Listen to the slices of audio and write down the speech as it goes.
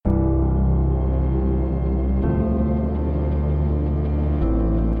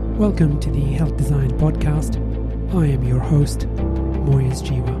Welcome to the Health Design Podcast. I am your host, Moyes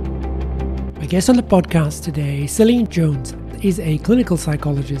Jiwa. My guest on the podcast today, Salene Jones, is a clinical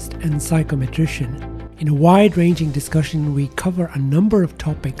psychologist and psychometrician. In a wide-ranging discussion, we cover a number of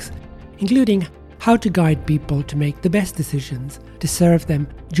topics, including how to guide people to make the best decisions to serve them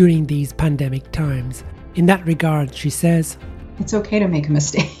during these pandemic times. In that regard, she says, it's okay to make a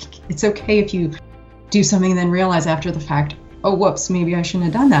mistake. It's okay if you do something and then realize after the fact, oh, whoops, maybe I shouldn't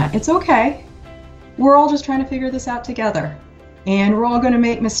have done that. It's okay. We're all just trying to figure this out together. And we're all going to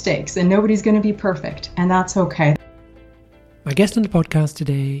make mistakes and nobody's going to be perfect. And that's okay. My guest on the podcast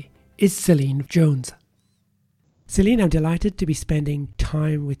today is Salene Jones. Salene, I'm delighted to be spending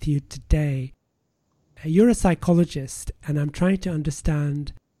time with you today. You're a psychologist, and I'm trying to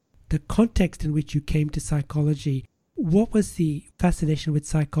understand the context in which you came to psychology. What was the fascination with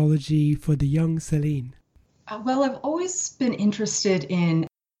psychology for the young Salene? Well, I've always been interested in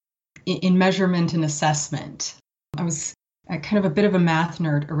measurement and assessment. I was kind of a bit of a math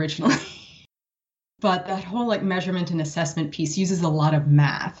nerd originally, but that whole measurement and assessment piece uses a lot of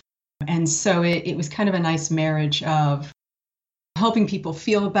math. And so it was kind of a nice marriage of helping people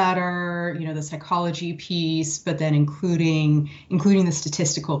feel better, the psychology piece, but then including the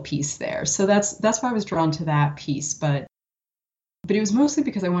statistical piece there. So that's why I was drawn to that piece. But it was mostly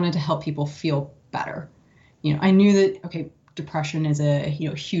because I wanted to help people feel better. I knew that, depression is a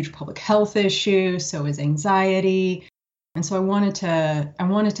huge public health issue, so is anxiety. And so I wanted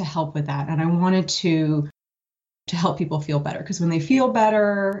to help with that. And I wanted to help people feel better, because when they feel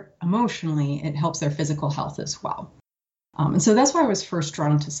better emotionally, it helps their physical health as well. And so that's why I was first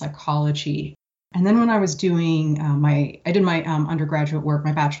drawn to psychology. And then when I was doing my undergraduate work,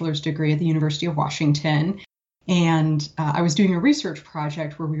 my bachelor's degree at the University of Washington, and I was doing a research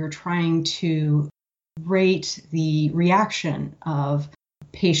project where we were trying to rate the reaction of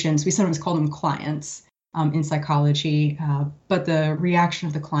patients. We sometimes call them clients in psychology, but the reaction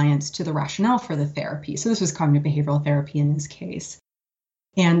of the clients to the rationale for the therapy. So this was cognitive behavioral therapy in this case.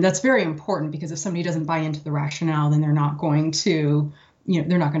 And that's very important, because if somebody doesn't buy into the rationale, then they're not going to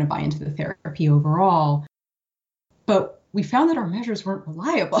buy into the therapy overall. But we found that our measures weren't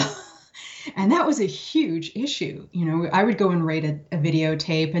reliable. And that was a huge issue. I would go and rate a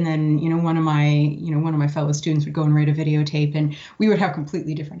videotape, and then, one of my fellow students would go and rate a videotape, and we would have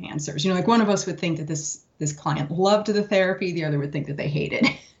completely different answers. One of us would think that this client loved the therapy, the other would think that they hated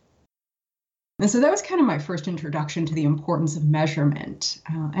it. And so that was kind of my first introduction to the importance of measurement.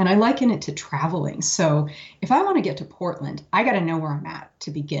 And I liken it to traveling. So if I want to get to Portland, I got to know where I'm at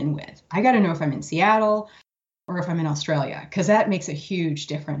to begin with. I got to know if I'm in Seattle or if I'm in Australia, because that makes a huge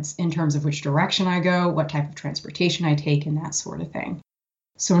difference in terms of which direction I go, what type of transportation I take, and that sort of thing.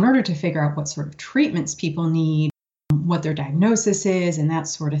 So in order to figure out what sort of treatments people need, what their diagnosis is, and that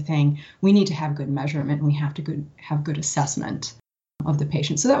sort of thing, we need to have good measurement, and we have to have good assessment of the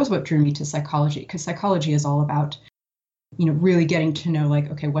patient. So that was what drew me to psychology, because psychology is all about, really getting to know,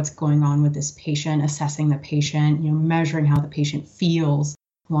 what's going on with this patient, assessing the patient, measuring how the patient feels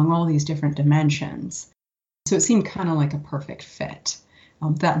along all these different dimensions. So it seemed kind of like a perfect fit.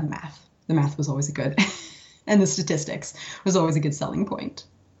 That and the math. The math was always a good, and the statistics was always a good selling point.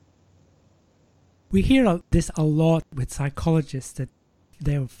 We hear this a lot with psychologists, that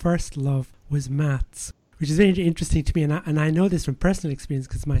their first love was maths, which is very interesting to me. And I know this from personal experience,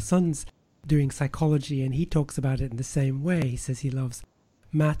 because my son's doing psychology and he talks about it in the same way. He says he loves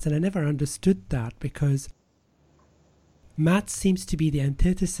maths, and I never understood that, because maths seems to be the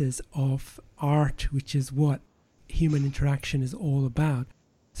antithesis of art, which is what human interaction is all about.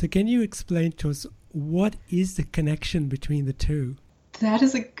 So can you explain to us, what is the connection between the two? That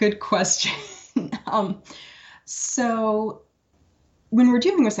is a good question. So when we're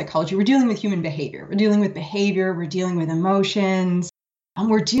dealing with psychology, we're dealing with human behavior. We're dealing with emotions.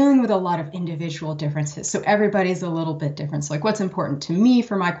 We're dealing with a lot of individual differences. So everybody's a little bit different. So what's important to me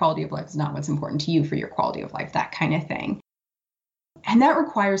for my quality of life is not what's important to you for your quality of life, that kind of thing. And that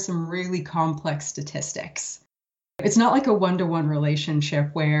requires some really complex statistics. It's not like a one-to-one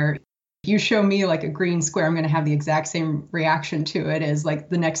relationship where if you show me a green square, I'm going to have the exact same reaction to it as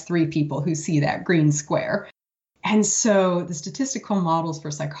the next three people who see that green square. And so the statistical models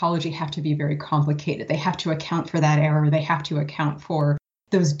for psychology have to be very complicated. They have to account for that error. They have to account for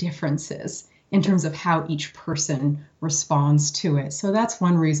those differences in terms of how each person responds to it. So that's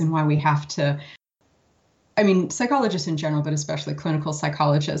one reason why we have to, psychologists in general, but especially clinical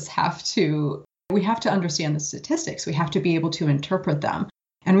psychologists we have to understand the statistics. We have to be able to interpret them.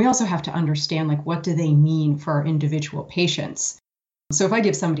 And we also have to understand, what do they mean for our individual patients? So if I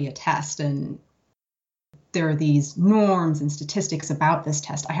give somebody a test and there are these norms and statistics about this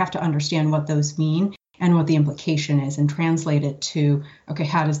test. I have to understand what those mean and what the implication is and translate it to, okay,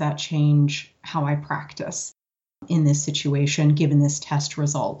 how does that change how I practice in this situation, given this test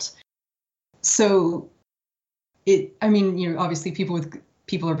result? So obviously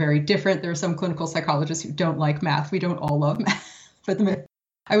people are very different. There are some clinical psychologists who don't like math. We don't all love math, but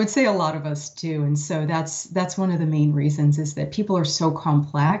I would say a lot of us do. And so that's one of the main reasons, is that people are so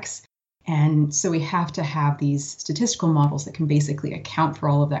complex. And so we have to have these statistical models that can basically account for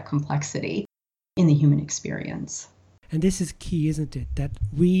all of that complexity in the human experience. And this is key, isn't it? That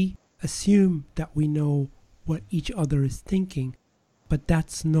we assume that we know what each other is thinking, but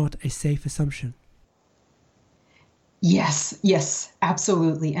that's not a safe assumption. Yes,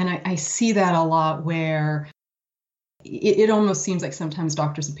 absolutely. And I see that a lot, where it almost seems like sometimes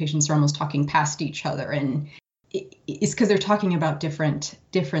doctors and patients are almost talking past each other, and it's because they're talking about different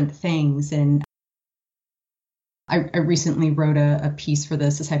things. And I recently wrote a piece for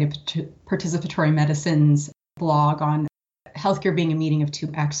the Society of Participatory Medicine's blog on healthcare being a meeting of two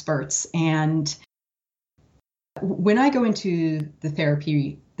experts. And when I go into the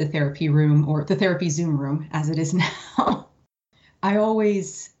therapy room, or the therapy Zoom room as it is now,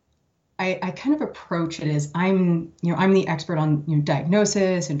 I kind of approach it as I'm the expert on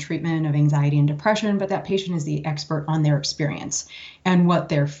diagnosis and treatment of anxiety and depression, but that patient is the expert on their experience and what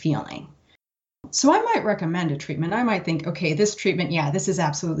they're feeling. So I might recommend a treatment. I might think, okay, this treatment, this is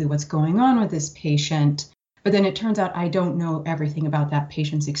absolutely what's going on with this patient. But then it turns out I don't know everything about that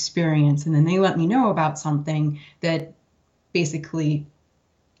patient's experience. And then they let me know about something that basically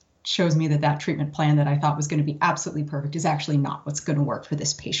shows me that treatment plan that I thought was going to be absolutely perfect is actually not what's going to work for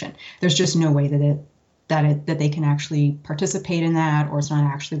this patient. There's just no way that they can actually participate in that, or it's not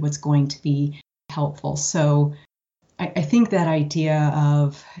actually what's going to be helpful. So I think that idea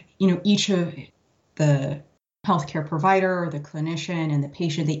of, each of the healthcare provider or the clinician and the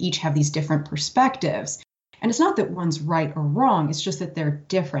patient, they each have these different perspectives. And it's not that one's right or wrong, it's just that they're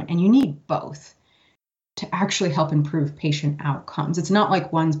different, and you need both to actually help improve patient outcomes. It's not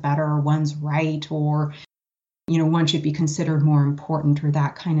like one's better or one's right, or, one should be considered more important, or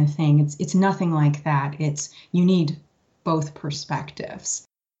that kind of thing. It's nothing like that. You need both perspectives.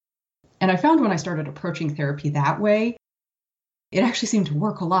 And I found when I started approaching therapy that way, it actually seemed to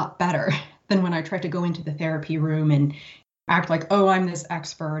work a lot better than when I tried to go into the therapy room and act like, oh, I'm this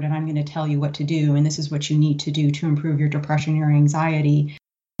expert and I'm going to tell you what to do, and this is what you need to do to improve your depression, your anxiety.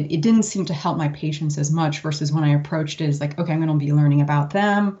 It didn't seem to help my patients as much, versus when I approached it as like, okay, I'm going to be learning about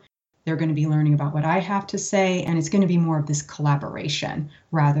them. They're going to be learning about what I have to say. And it's going to be more of this collaboration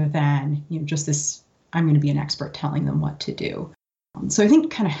rather than, just this, I'm going to be an expert telling them what to do. So I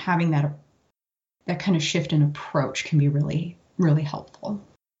think kind of having that kind of shift in approach can be really, really helpful.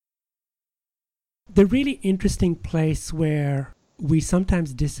 The really interesting place where we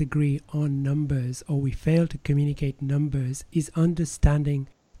sometimes disagree on numbers, or we fail to communicate numbers, is understanding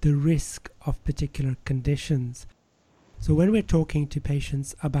the risk of particular conditions. So when we're talking to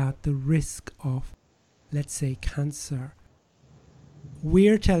patients about the risk of, let's say, cancer,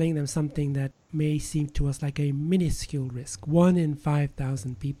 we're telling them something that may seem to us like a minuscule risk, 1 in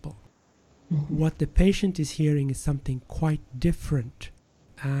 5,000 people. Mm-hmm. What the patient is hearing is something quite different,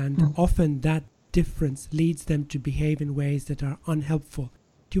 and often that difference leads them to behave in ways that are unhelpful.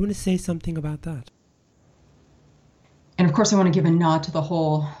 Do you want to say something about that? And of course, I want to give a nod to the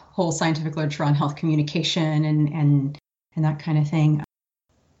whole scientific literature on health communication and that kind of thing.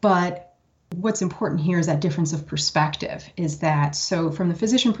 But what's important here is that difference of perspective, is that, so from the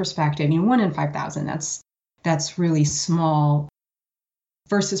physician perspective, 1 in 5,000, that's really small,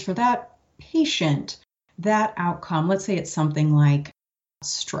 versus for that patient, that outcome, let's say it's something like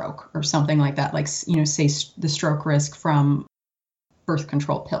stroke or something like that, like, say the stroke risk from birth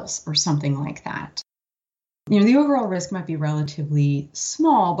control pills or something like that. The overall risk might be relatively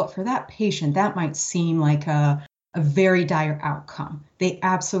small, but for that patient, that might seem like a very dire outcome. They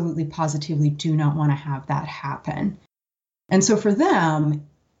absolutely, positively do not want to have that happen. And so for them,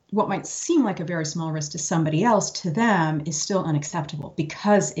 what might seem like a very small risk to somebody else, to them is still unacceptable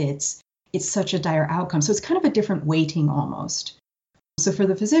because it's such a dire outcome. So it's kind of a different weighting almost. So for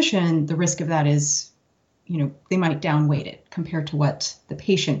the physician, the risk of that is, they might downweight it compared to what the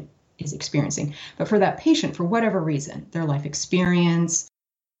patient is experiencing. But for that patient, for whatever reason, their life experience,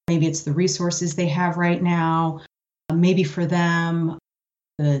 maybe it's the resources they have right now, maybe for them,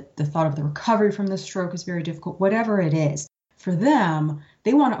 the thought of the recovery from the stroke is very difficult, whatever it is, for them,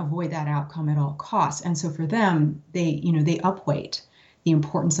 they want to avoid that outcome at all costs. And so for them, they upweight the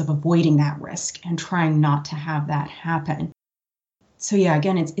importance of avoiding that risk and trying not to have that happen. So yeah,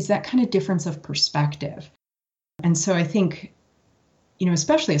 again, it's that kind of difference of perspective And so I think,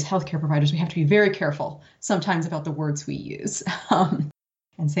 especially as healthcare providers, we have to be very careful sometimes about the words we use.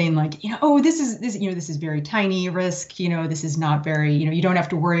 And saying like, this is very tiny risk, this is not very, you don't have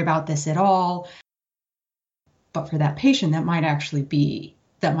to worry about this at all. But for that patient, that might actually be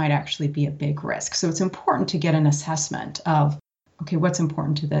a big risk. So it's important to get an assessment of, okay, what's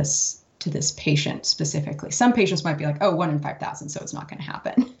important to this patient specifically. Some patients might be like, 1 in 5,000, so it's not going to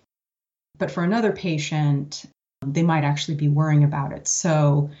happen. But for another patient, they might actually be worrying about it.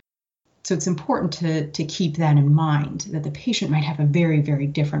 So it's important to keep that in mind, that the patient might have a very, very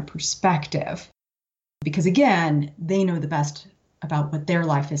different perspective. Because again, they know the best about what their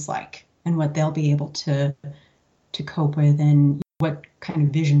life is like and what they'll be able to cope with and what kind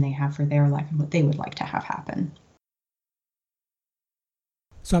of vision they have for their life and what they would like to have happen.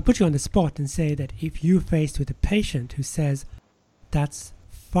 So I put you on the spot and say that if you're faced with a patient who says, that's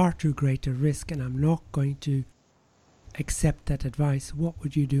far too great a risk and I'm not going to accept that advice, what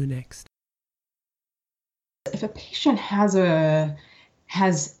would you do next? If a patient has a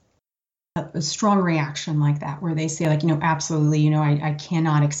strong reaction like that, where they say like, absolutely, I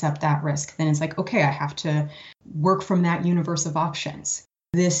cannot accept that risk, then it's like, okay, I have to work from that universe of options.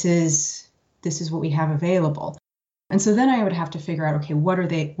 This is what we have available. And so then I would have to figure out, okay, what are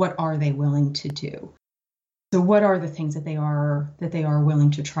they willing to do? So what are the things that they are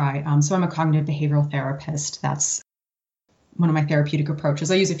willing to try? So I'm a cognitive behavioral therapist. That's one of my therapeutic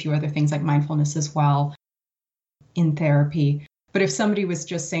approaches. I use a few other things like mindfulness as well in therapy. But if somebody was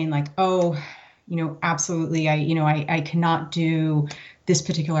just saying like, absolutely, I cannot do this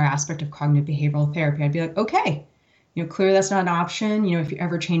particular aspect of cognitive behavioral therapy, I'd be like, okay, clearly that's not an option. If you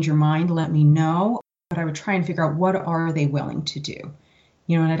ever change your mind, let me know. But I would try and figure out what are they willing to do,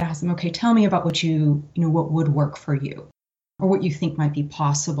 and I'd ask them, okay, tell me about what what would work for you or what you think might be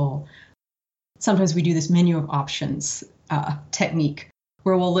possible. Sometimes we do this menu of options technique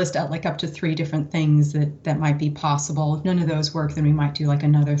where we'll list out like up to 3 different things that might be possible. If none of those work, then we might do like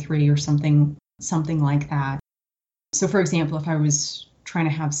another 3 or something like that. So for example, if I was trying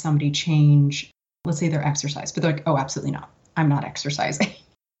to have somebody change, let's say their exercise, but they're like, oh, absolutely not. I'm not exercising.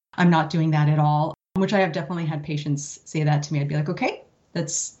 I'm not doing that at all, which I have definitely had patients say that to me. I'd be like, okay,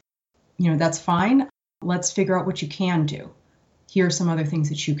 that's fine. Let's figure out what you can do. Here are some other things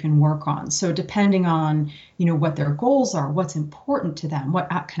that you can work on. So depending on, what their goals are, what's important to them, what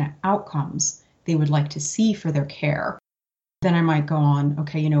kind of outcomes they would like to see for their care, then I might go on,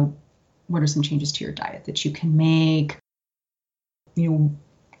 okay, what are some changes to your diet that you can make?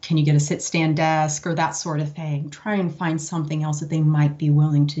 Can you get a sit-stand desk or that sort of thing? Try and find something else that they might be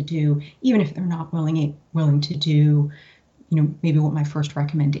willing to do, even if they're not willing to do, maybe what my first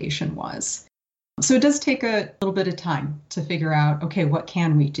recommendation was. So it does take a little bit of time to figure out, okay, what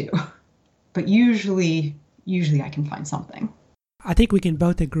can we do? But usually I can find something. I think we can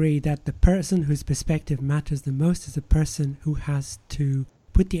both agree that the person whose perspective matters the most is the person who has to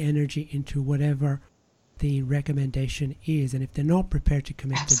put the energy into whatever the recommendation is. And if they're not prepared to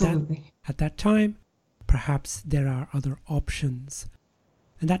commit to that at that time, perhaps there are other options.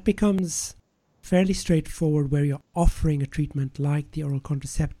 And that becomes fairly straightforward where you're offering a treatment like the oral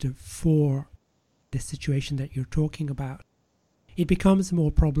contraceptive for the situation that you're talking about. It becomes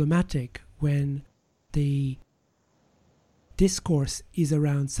more problematic when the discourse is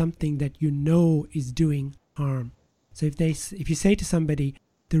around something that is doing harm. So if you say to somebody,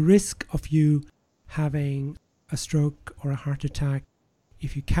 the risk of you having a stroke or a heart attack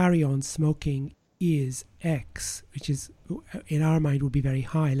if you carry on smoking is X, which is in our mind would be very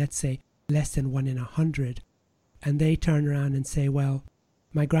high, let's say less than 1 in 100, and they turn around and say, well,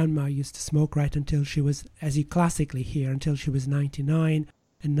 my grandma used to smoke right until she was, as you classically hear, until she was 99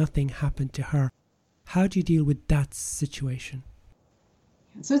 and nothing happened to her. How do you deal with that situation?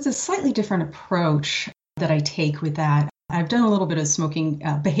 So it's a slightly different approach that I take with that. I've done a little bit of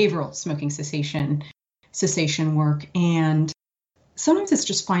behavioral smoking cessation work, and sometimes it's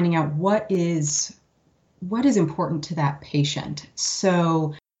just finding out what is important to that patient.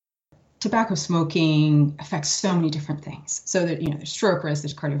 So tobacco smoking affects so many different things. So that, there's stroke risk,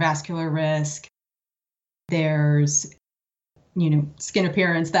 there's cardiovascular risk, there's, skin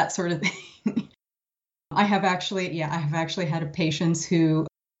appearance, that sort of thing. I have actually had patients who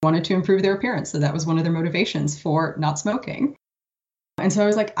wanted to improve their appearance. So that was one of their motivations for not smoking. And so I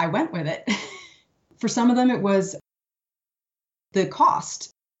was like, I went with it. For some of them, it was the cost.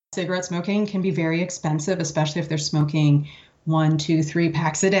 Cigarette smoking can be very expensive, especially if they're smoking 1, 2, 3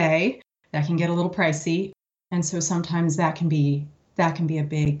 packs a day. That can get a little pricey. And so sometimes that can be a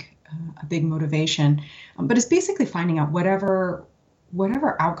big motivation. But it's basically finding out whatever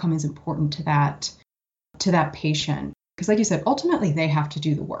outcome is important to that to that patient. Because like you said, ultimately they have to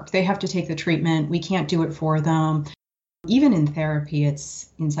do the work. They have to take the treatment. We can't do it for them. Even in therapy,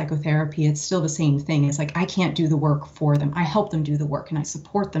 in psychotherapy, it's still the same thing. It's like, I can't do the work for them. I help them do the work and I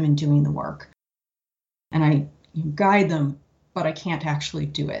support them in doing the work. And I guide them, but I can't actually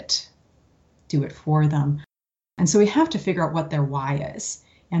do it for them. And so we have to figure out what their why is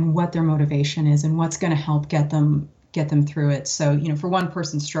and what their motivation is and what's going to help get them through it. So, for one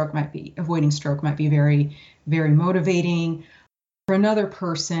person, avoiding stroke might be very, very motivating. For another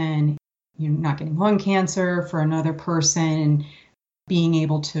person, not getting lung cancer. For another person, being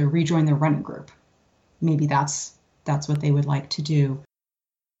able to rejoin their running group. Maybe that's what they would like to do.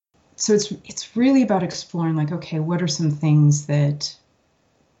 So it's really about exploring, like, okay, what are some things that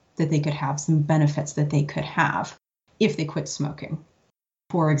they could have, some benefits that they could have if they quit smoking,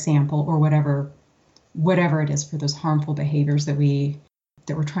 for example, or whatever it is for those harmful behaviors that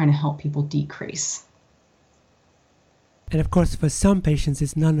we're trying to help people decrease. And of course, for some patients,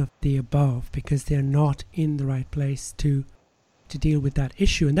 it's none of the above because they're not in the right place to deal with that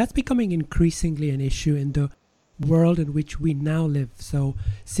issue. And that's becoming increasingly an issue in the world in which we now live. So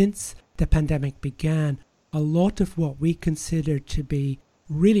since the pandemic began, a lot of what we consider to be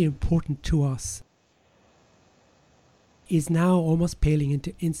really important to us is now almost paling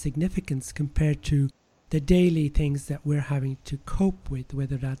into insignificance compared to the daily things that we're having to cope with,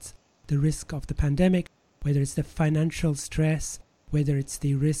 whether that's the risk of the pandemic, whether it's the financial stress, whether it's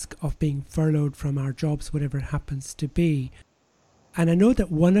the risk of being furloughed from our jobs, whatever it happens to be. And I know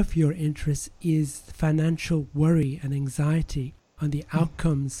that one of your interests is financial worry and anxiety on the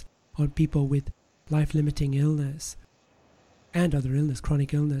outcomes on people with life-limiting illness and other illness,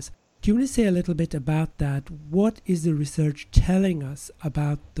 chronic illness. Do you want to say a little bit about that? What is the research telling us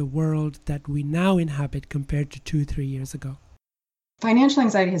about the world that we now inhabit compared to 2-3 years ago? Financial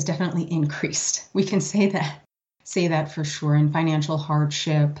anxiety has definitely increased. We can say that for sure. And financial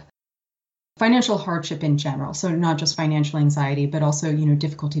hardship in general. So not just financial anxiety, but also,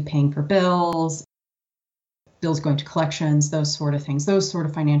 difficulty paying for bills going to collections, those sort of things. Those sort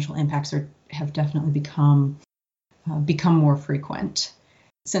of financial impacts have definitely become more frequent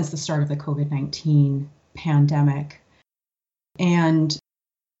since the start of the COVID-19 pandemic. And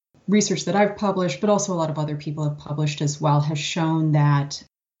research that I've published, but also a lot of other people have published as well, has shown that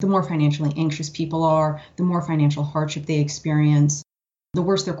the more financially anxious people are, the more financial hardship they experience, the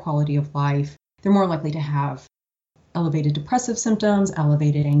worse their quality of life. They're more likely to have elevated depressive symptoms,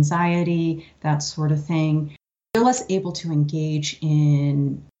 elevated anxiety, that sort of thing. They're less able to engage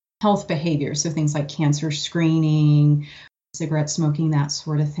in health behaviors, so things like cancer screening, cigarette smoking, that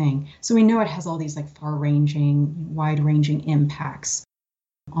sort of thing. So we know it has all these far-ranging, wide-ranging impacts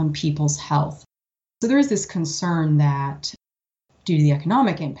on people's health. So there is this concern that due to the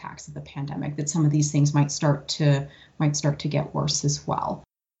economic impacts of the pandemic, that some of these things might start to get worse as well.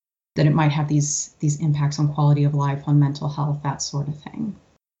 That it might have these impacts on quality of life, on mental health, that sort of thing.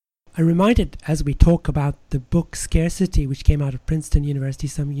 I'm reminded as we talk about the book Scarcity, which came out of Princeton University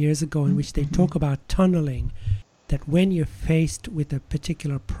some years ago, in which they talk about tunneling, that when you're faced with a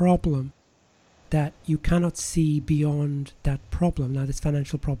particular problem, that you cannot see beyond that problem. Now, this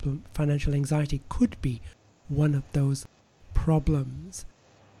financial problem, financial anxiety could be one of those problems.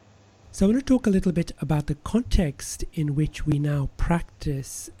 So I want to talk a little bit about the context in which we now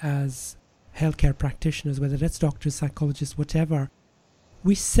practice as healthcare practitioners, whether that's doctors, psychologists, whatever.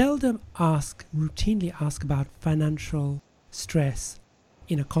 We seldom routinely ask about financial stress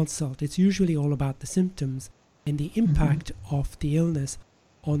in a consult. It's usually all about the symptoms and the impact of the illness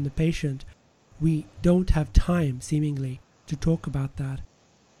on the patient. We don't have time, seemingly, to talk about that.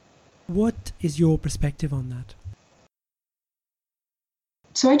 What is your perspective on that?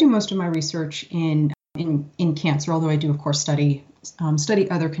 So I do most of my research in cancer, although I do, of course, study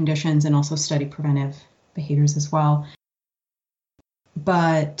other conditions and also study preventive behaviors as well.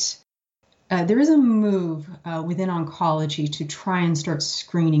 But there is a move within oncology to try and start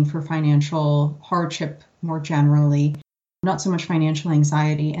screening for financial hardship more generally, not so much financial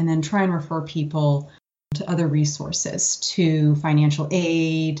anxiety, and then try and refer people to other resources, to financial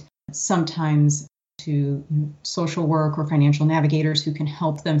aid, sometimes to social work or financial navigators who can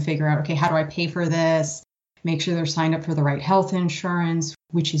help them figure out, okay, how do I pay for this? Make sure they're signed up for the right health insurance,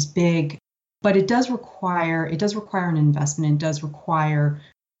 which is big. But it does require an investment. It does require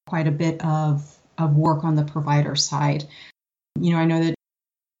quite a bit of work on the provider side. I know that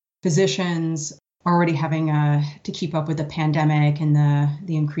physicians are already having to keep up with the pandemic and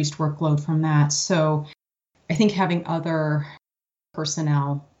the increased workload from that. So I think having other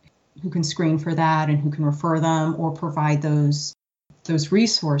personnel who can screen for that and who can refer them or provide those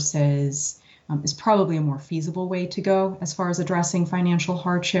resources is probably a more feasible way to go as far as addressing financial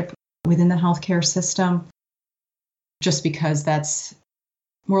hardship within the healthcare system, just because that's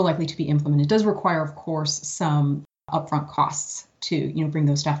more likely to be implemented. It does require, of course, some upfront costs to bring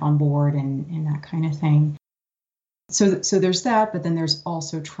those staff on board and that kind of thing. So there's that, but then there's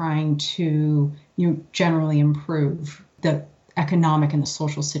also trying to generally improve the economic and the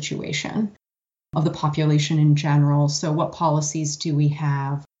social situation of the population in general. So what policies do we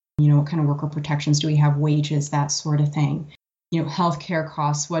have? What kind of worker protections do we have? Wages, that sort of thing. Healthcare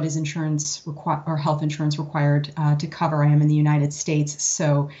costs. What is insurance or health insurance required to cover? I am in the United States,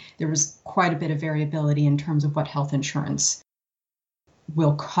 so there was quite a bit of variability in terms of what health insurance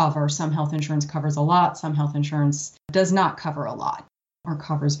will cover. Some health insurance covers a lot. Some health insurance does not cover a lot or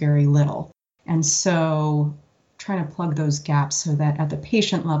covers very little. And so trying to plug those gaps so that at the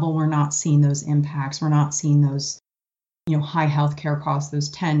patient level, we're not seeing those impacts. We're not seeing those, high healthcare costs, those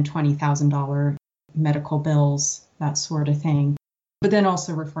 $10,000, $20,000 medical bills, that sort of thing. But then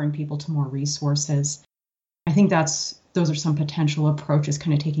also referring people to more resources. I think those are some potential approaches,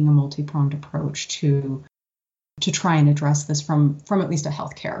 kind of taking a multi-pronged approach to try and address this from at least a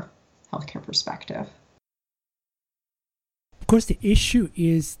healthcare perspective. Of course, the issue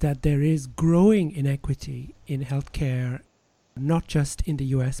is that there is growing inequity in healthcare, not just in the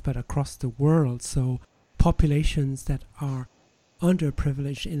US, but across the world. So populations that are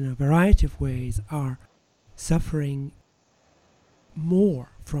underprivileged in a variety of ways are suffering more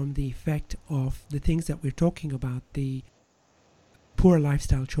from the effect of the things that we're talking about, the poor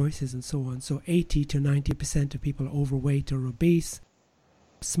lifestyle choices and so on. So 80 to 90% of people are overweight or obese.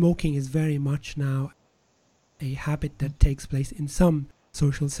 Smoking is very much now a habit that takes place in some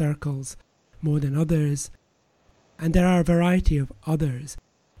social circles more than others. And there are a variety of others.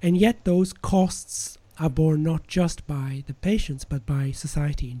 And yet those costs are borne not just by the patients, but by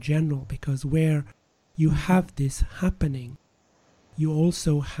society in general, because where you have this happening, you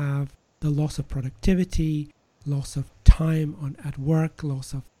also have the loss of productivity, loss of time at work,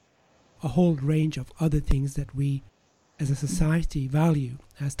 loss of a whole range of other things that we as a society value,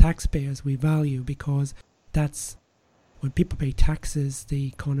 as taxpayers we value, because that's when people pay taxes, the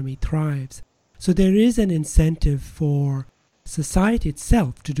economy thrives. So there is an incentive for society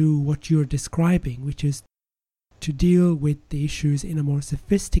itself to do what you're describing, which is to deal with the issues in a more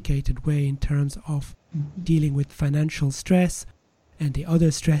sophisticated way in terms of dealing with financial stress and the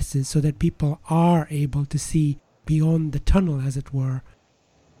other stresses, so that people are able to see beyond the tunnel, as it were,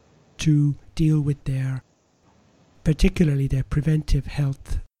 to deal with particularly their preventive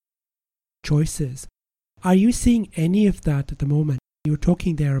health choices. Are you seeing any of that at the moment? You were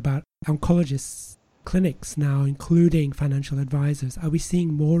talking there about oncologists' clinics now, including financial advisors. Are we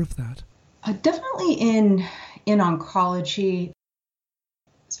seeing more of that? Definitely in oncology.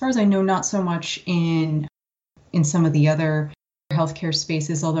 As far as I know, not so much in some of the other healthcare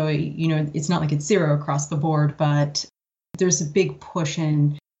spaces, although it's not like it's zero across the board, but there's a big push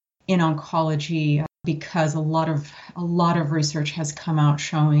in oncology because a lot of research has come out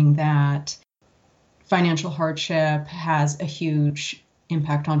showing that financial hardship has a huge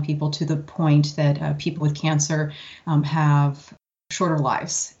impact on people, to the point that people with cancer have shorter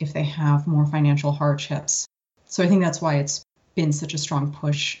lives if they have more financial hardships. So I think that's why it's been such a strong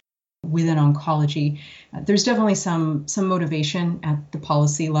push within oncology. There's definitely some motivation at the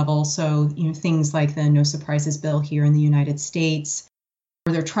policy level. So, things like the No Surprises bill here in the United States,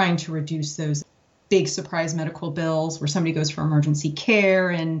 where they're trying to reduce those big surprise medical bills where somebody goes for emergency care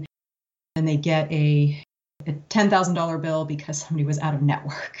and they get a $10,000 bill because somebody was out of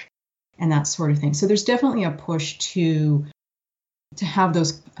network and that sort of thing. So there's definitely a push to have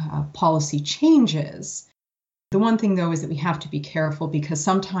those policy changes. The one thing, though, is that we have to be careful, because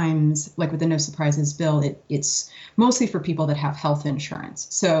sometimes, like with the No Surprises bill, it's mostly for people that have health insurance.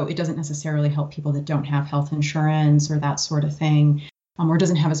 So it doesn't necessarily help people that don't have health insurance or that sort of thing, or it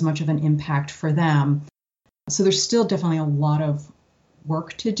doesn't have as much of an impact for them. So there's still definitely a lot of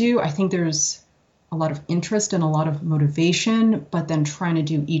work to do. I think there's a lot of interest and a lot of motivation, but then trying to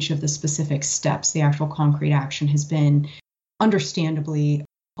do each of the specific steps, the actual concrete action, has been understandably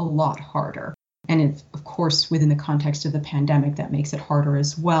a lot harder. And of course, within the context of the pandemic, that makes it harder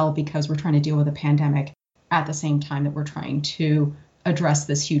as well, because we're trying to deal with a pandemic at the same time that we're trying to address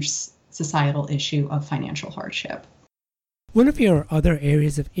this huge societal issue of financial hardship. One of your other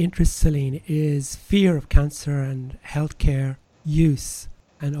areas of interest, Salene, is fear of cancer and healthcare use,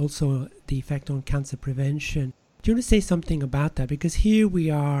 and also the effect on cancer prevention. Do you want to say something about that? Because here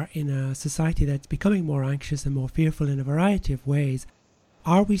we are in a society that's becoming more anxious and more fearful in a variety of ways.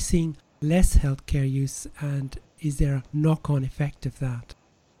 Are we seeing less healthcare use, and is there a knock-on effect of that?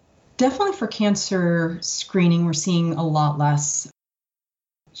 Definitely for cancer screening, we're seeing a lot less,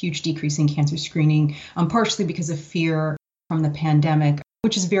 huge decrease in cancer screening, partially because of fear from the pandemic,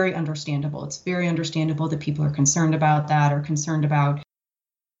 which is very understandable. It's very understandable that people are concerned about that, or concerned about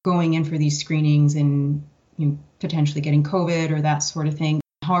going in for these screenings and potentially getting COVID or that sort of thing.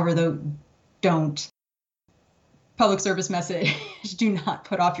 However, though, don't, public service message, do not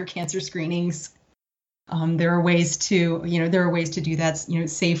put off your cancer screenings. There are ways to do that,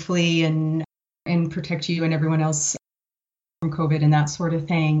 safely and protect you and everyone else from COVID and that sort of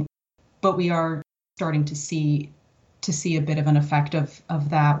thing. But we are starting to see a bit of an effect of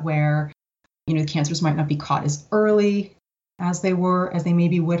that, where cancers might not be caught as early as they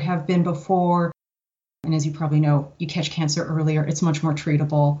maybe would have been before. And as you probably know, you catch cancer earlier, it's much more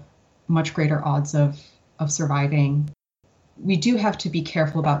treatable, much greater odds of surviving. We do have to be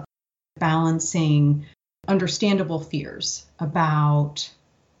careful about balancing understandable fears about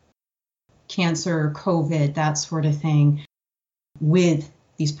cancer, COVID, that sort of thing, with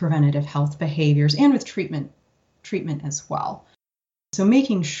these preventative health behaviors and with treatment as well. So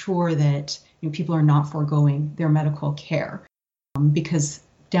making sure that people are not foregoing their medical care, because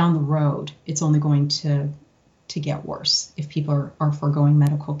down the road, it's only going to get worse if people are foregoing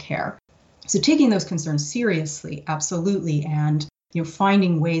medical care. So taking those concerns seriously, absolutely, and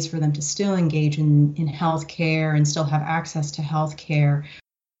finding ways for them to still engage in healthcare and still have access to healthcare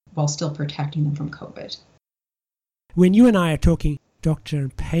while still protecting them from COVID. When you and I are talking doctor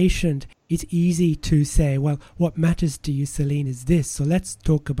and patient, it's easy to say, well, what matters to you, Salene, is this, so let's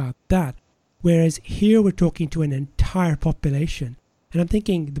talk about that. Whereas here we're talking to an entire population. And I'm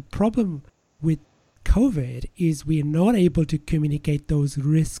thinking the problem with COVID is we are not able to communicate those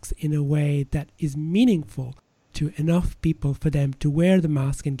risks in a way that is meaningful to enough people for them to wear the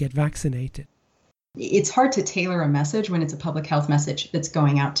mask and get vaccinated. It's hard to tailor a message when it's a public health message that's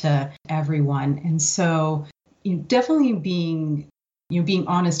going out to everyone. And so definitely being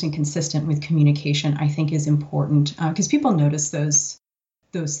honest and consistent with communication, I think, is important, because people notice those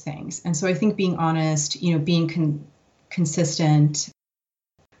things. And so I think being honest, being consistent,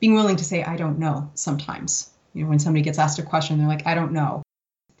 being willing to say, I don't know sometimes. When somebody gets asked a question, they're like, I don't know.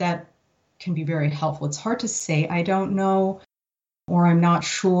 That can be very helpful. It's hard to say, I don't know, or I'm not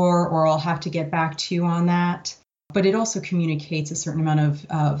sure, or I'll have to get back to you on that. But it also communicates a certain amount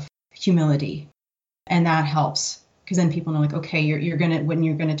of humility. And that helps, because then people know, like, okay, when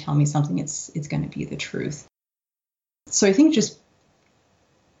you're gonna tell me something, it's gonna be the truth. So I think just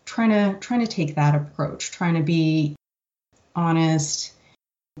trying to take that approach, trying to be honest,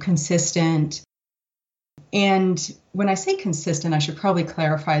 consistent. And when I say consistent, I should probably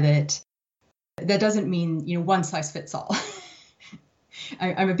clarify that doesn't mean one size fits all.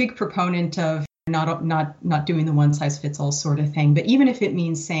 I'm a big proponent of not doing the one size fits all sort of thing. But even if it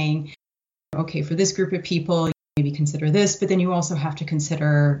means saying, okay, for this group of people, maybe consider this, but then you also have to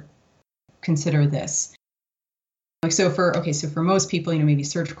consider this. So for most people, maybe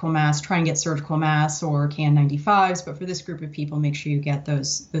surgical masks, try and get surgical masks or KN95s, but for this group of people, make sure you get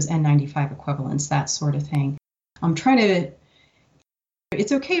those N95 equivalents, that sort of thing.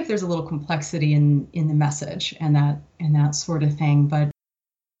 It's okay if there's a little complexity in the message and that sort of thing, but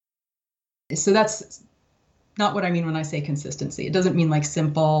so that's not what I mean when I say consistency. It doesn't mean like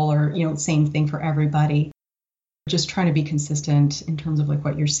simple or, same thing for everybody. Just trying to be consistent in terms of like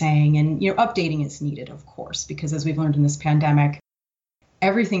what you're saying, and updating is needed, of course, because as we've learned in this pandemic,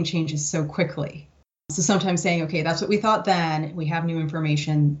 everything changes so quickly. So sometimes saying, okay, that's what we thought then, we have new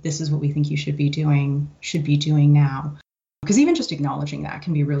information, this is what we think you should be doing now. Because even just acknowledging that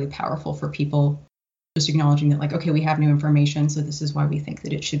can be really powerful for people. Just acknowledging that, like, okay, we have new information, so this is why we think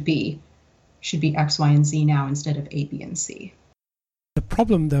that it should be X, Y, and Z now instead of A, B, and C. The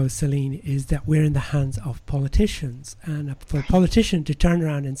problem, though, Salene, is that we're in the hands of politicians. And for a politician to turn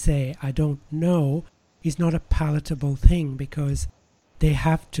around and say, I don't know, is not a palatable thing, because they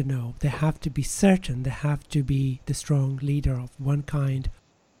have to know. They have to be certain. They have to be the strong leader of one kind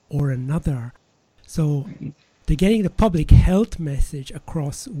or another. So they're getting the public health message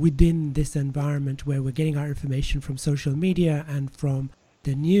across within this environment where we're getting our information from social media and from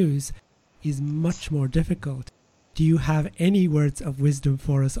the news is much more difficult. Do you have any words of wisdom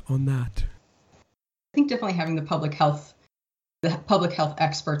for us on that? I think definitely having the public health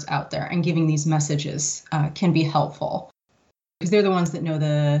experts out there and giving these messages can be helpful, because they're the ones that know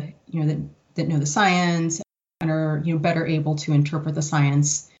that know the science and are better able to interpret the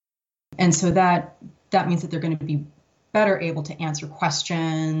science, and so that means that they're going to be better able to answer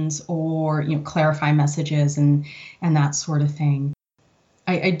questions or clarify messages and that sort of thing.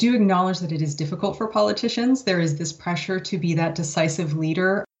 I do acknowledge that it is difficult for politicians. There is this pressure to be that decisive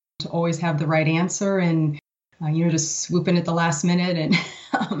leader, to always have the right answer and, to swoop in at the last minute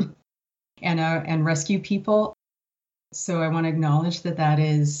and rescue people. So I want to acknowledge that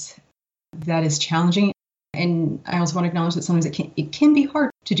is challenging. And I also want to acknowledge that sometimes it can be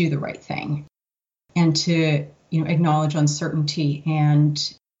hard to do the right thing and to, acknowledge uncertainty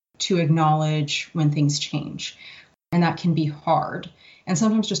and to acknowledge when things change. And that can be hard. And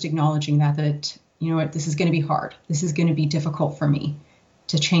sometimes just acknowledging that, this is going to be hard. This is going to be difficult for me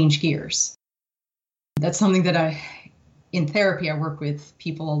to change gears. That's something that in therapy, I work with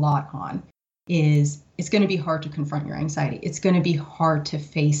people a lot on, is it's going to be hard to confront your anxiety. It's going to be hard to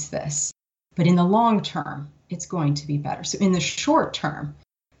face this. But in the long term, it's going to be better. So in the short term,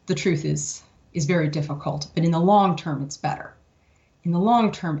 the truth is very difficult. But in the long term, it's better. In the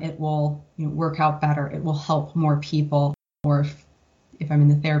long term, it will work out better. It will help more people. Or if I'm in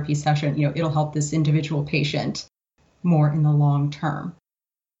the therapy session, it'll help this individual patient more in the long term.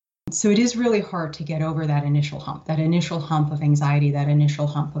 So it is really hard to get over that initial hump of anxiety, that initial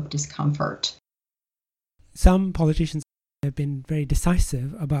hump of discomfort. Some politicians have been very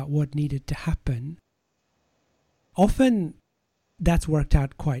decisive about what needed to happen. Often that's worked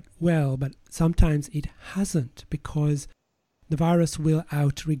out quite well, but sometimes it hasn't, because the virus will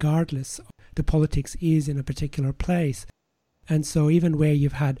out regardless. The politics is in a particular place. And so even where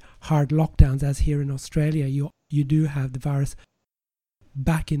you've had hard lockdowns, as here in Australia, you do have the virus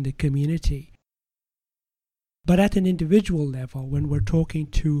back in the community. But at an individual level, when we're talking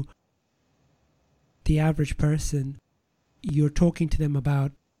to the average person, you're talking to them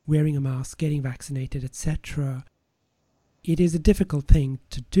about wearing a mask, getting vaccinated, etc. It is a difficult thing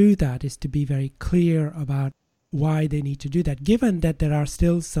to do that, is to be very clear about why they need to do that, given that there are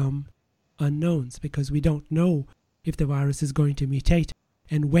still some unknowns, because we don't know if the virus is going to mutate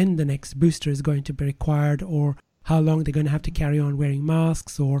and when the next booster is going to be required, or how long they're going to have to carry on wearing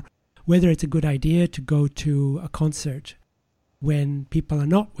masks, or whether it's a good idea to go to a concert when people are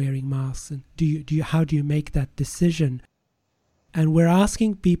not wearing masks. And how do you make that decision? And we're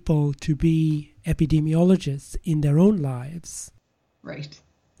asking people to be epidemiologists in their own lives. Right.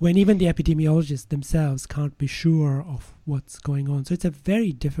 When even the epidemiologists themselves can't be sure of what's going on. So it's a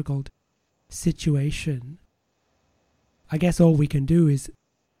very difficult situation. I guess all we can do is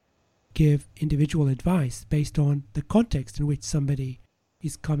give individual advice based on the context in which somebody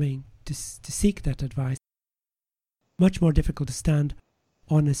is coming to seek that advice. Much more difficult to stand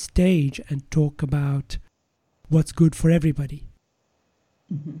on a stage and talk about what's good for everybody.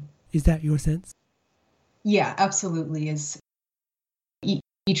 Mm-hmm. Is that your sense? Yeah, absolutely.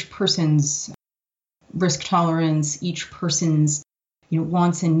 Each person's risk tolerance, each person's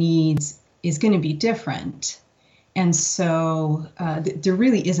wants and needs is going to be different. And so there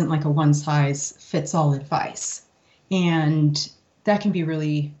really isn't like a one size fits all advice. And that can be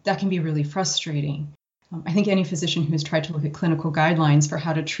really frustrating. I think any physician who has tried to look at clinical guidelines for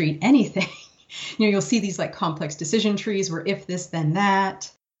how to treat anything, you'll see these like complex decision trees where if this, then that.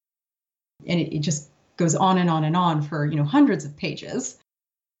 And it just goes on and on and on for, hundreds of pages.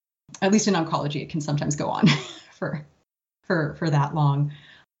 At least in oncology, it can sometimes go on for that long.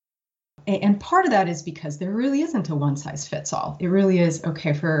 And part of that is because there really isn't a one size fits all. It really is,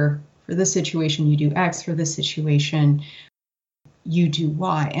 okay, for this situation, you do X, for this situation, you do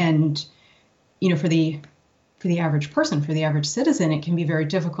Y. And, for the average person, for the average citizen, it can be very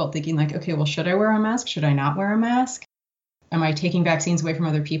difficult thinking like, okay, well, should I wear a mask? Should I not wear a mask? Am I taking vaccines away from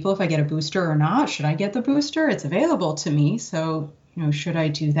other people if I get a booster or not? Should I get the booster? It's available to me. So, should I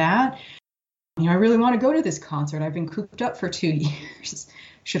do that? I really want to go to this concert. I've been cooped up for 2 years.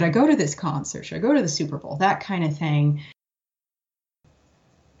 Should I go to this concert? Should I go to the Super Bowl? That kind of thing.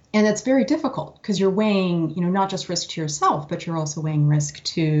 And that's very difficult because you're weighing, not just risk to yourself, but you're also weighing risk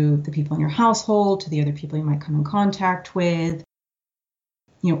to the people in your household, to the other people you might come in contact with,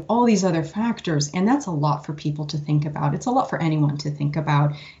 all these other factors. And that's a lot for people to think about. It's a lot for anyone to think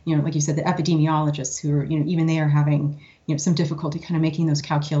about. Like you said, the epidemiologists who are, even they are having, some difficulty kind of making those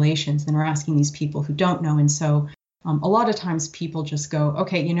calculations. And we're asking these people who don't know. And so a lot of times people just go,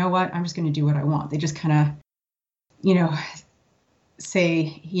 okay, you know what? I'm just going to do what I want. They just kind of,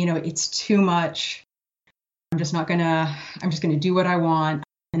 say, it's too much. I'm just going to do what I want.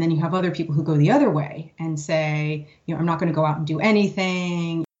 And then you have other people who go the other way and say, I'm not going to go out and do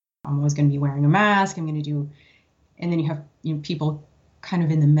anything. I'm always going to be wearing a mask. I'm going to do, and then you have people kind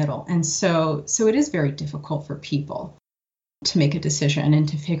of in the middle. And so it is very difficult for people to make a decision and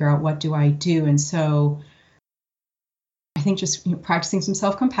to figure out what do I do. And so I think just practicing some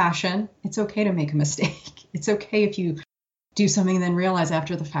self-compassion. It's okay to make a mistake. It's okay if you do something and then realize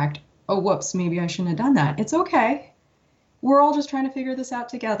after the fact, oh, whoops, maybe I shouldn't have done that. It's okay. we're all just trying to figure this out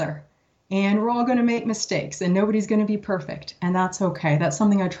together. And we're all going to make mistakes and nobody's going to be perfect. And that's okay. That's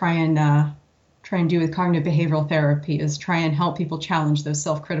something I try and do with cognitive behavioral therapy, is try and help people challenge those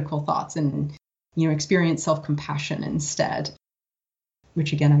self-critical thoughts and, experience self-compassion instead,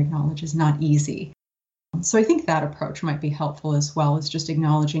 which again, I acknowledge is not easy. So I think that approach might be helpful as well, as just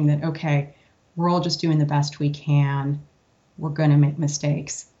acknowledging that, okay, we're all just doing the best we can. We're going to make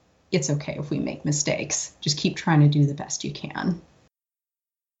mistakes. It's okay if we make mistakes. Just keep trying to do the best you can.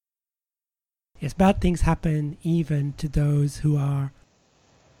 Yes, bad things happen even to those who are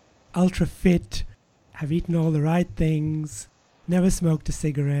ultra fit, have eaten all the right things, never smoked a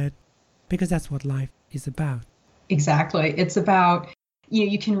cigarette, because that's what life is about. Exactly. It's about,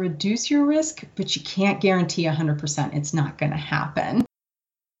 you can reduce your risk, but you can't guarantee 100% it's not going to happen.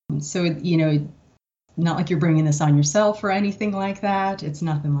 So, not like you're bringing this on yourself or anything like that. It's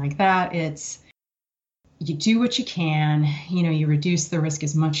nothing like that. It's, you do what you can, you reduce the risk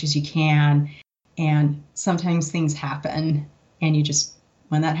as much as you can. And sometimes things happen, and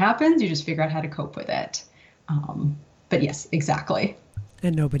when that happens, you just figure out how to cope with it. But yes, exactly.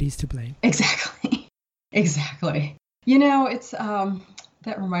 And nobody's to blame. Exactly. It's,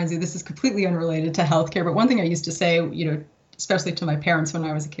 that reminds me, this is completely unrelated to healthcare, but one thing I used to say, especially to my parents when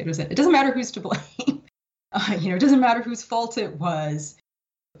I was a kid, was that it doesn't matter who's to blame. It doesn't matter whose fault it was.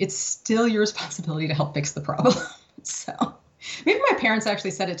 It's still your responsibility to help fix the problem. So maybe my parents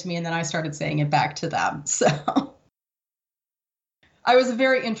actually said it to me and then I started saying it back to them. So I was a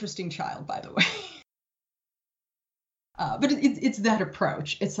very interesting child, by the way. But it's that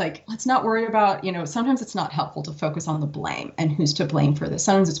approach. It's like, let's not worry about, sometimes it's not helpful to focus on the blame and who's to blame for this.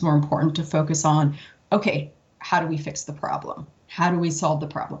 Sometimes it's more important to focus on, okay, how do we fix the problem? How do we solve the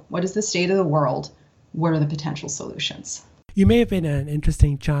problem? What is the state of the world? What are the potential solutions? You may have been an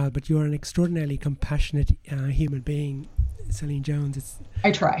interesting child, but you're an extraordinarily compassionate human being, Salene Jones.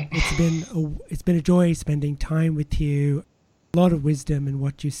 I try. It's been a joy spending time with you. A lot of wisdom in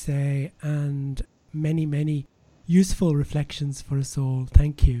what you say, and many, many useful reflections for us all.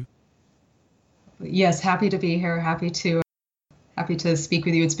 Thank you. Yes, happy to be here. Happy to speak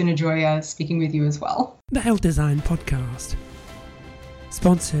with you. It's been a joy speaking with you as well. The Health Design Podcast,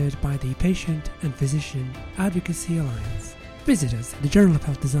 sponsored by the Patient and Physician Advocacy Alliance. Visit us at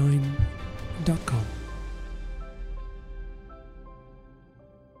thejournalofhealthdesign.com.